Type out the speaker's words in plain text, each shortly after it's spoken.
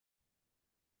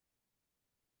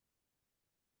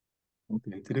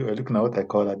Okay, today we're looking at what I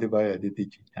call Adebayo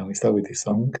Adedeji, and we start with a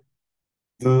song.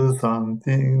 Do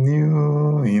something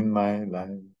new in my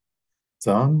life,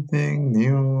 something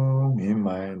new in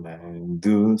my life,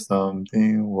 do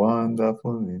something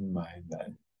wonderful in my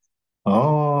life.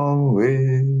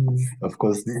 Always. Of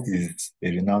course, this is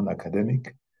a renowned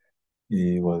academic.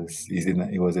 He was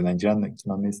a Nigerian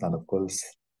economist, and of course,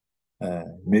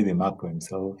 made a mark for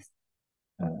himself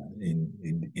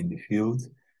in the field.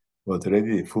 Was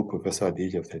already a full professor at the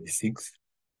age of 36.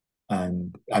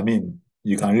 And I mean,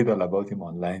 you can read all about him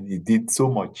online. He did so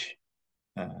much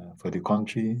for the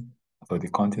country, for the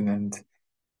continent,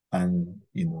 and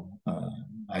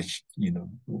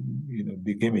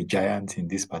became a giant in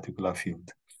this particular field.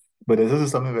 But there's also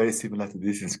something very similar to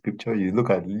this in Scripture. You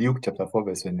look at Luke chapter 4,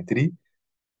 verse 23,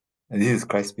 and this is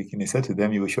Christ speaking. He said to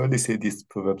them, "You will surely say this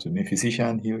proverb to me,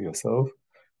 Physician, heal yourself.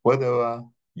 Whatever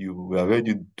you were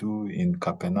ready to do in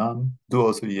Capernaum, do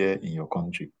also here in your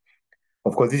country."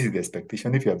 Of course, this is the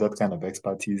expectation. If you have that kind of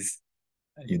expertise,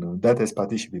 that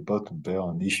expertise should be brought to bear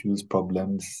on issues,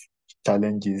 problems,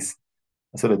 challenges,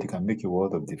 so that you can make a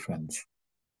world of difference.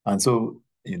 And so,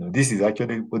 this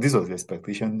was the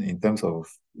expectation in terms of,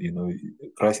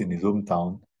 Christ in his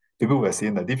hometown. People were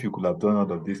saying that if you could have done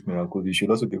all of these miracles, you should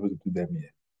also be able to do them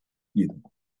here.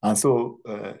 And so,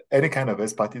 any kind of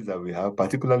expertise that we have,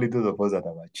 particularly those of us that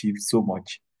have achieved so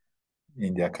much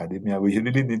in the academia, we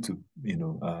really need to,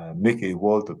 make a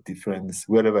world of difference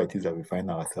wherever it is that we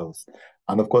find ourselves.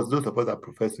 And of course, those of us that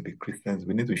profess to be Christians,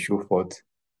 we need to show forth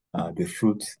the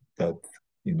fruit that,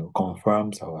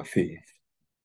 confirms our faith.